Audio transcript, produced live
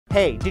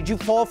Hey, did you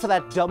fall for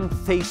that dumb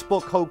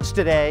Facebook hoax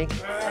today?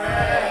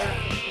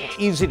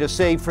 Easy to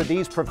say for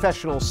these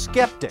professional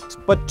skeptics,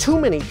 but too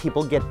many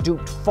people get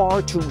duped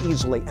far too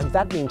easily, and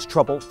that means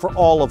trouble for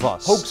all of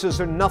us. Hoaxes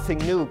are nothing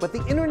new, but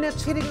the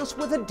internet's hitting us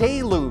with a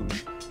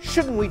deluge.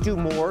 Shouldn't we do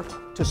more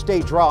to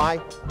stay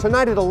dry?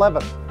 Tonight at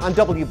 11 on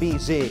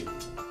WBZ.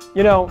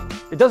 You know,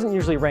 it doesn't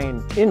usually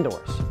rain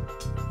indoors.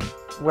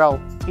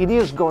 Well, it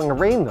is going to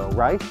rain though,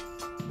 right?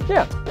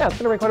 Yeah, it's going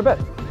to rain quite a bit.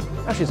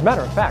 Actually, as a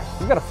matter of fact,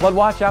 we've got a flood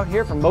watch out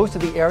here for most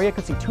of the area.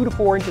 Could see 2 to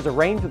 4 inches of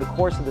rain through the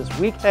course of this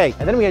week. Hey,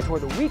 and then we head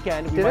toward the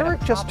weekend. Did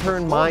Eric just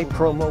turn my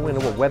promo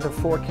into a weather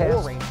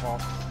forecast?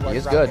 He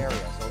is good. Area,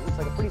 so it looks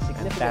like a pretty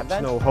significant event.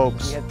 That's no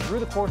hoax. We head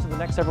through the course of the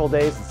next several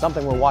days. It's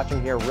something we're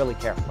watching here really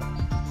carefully.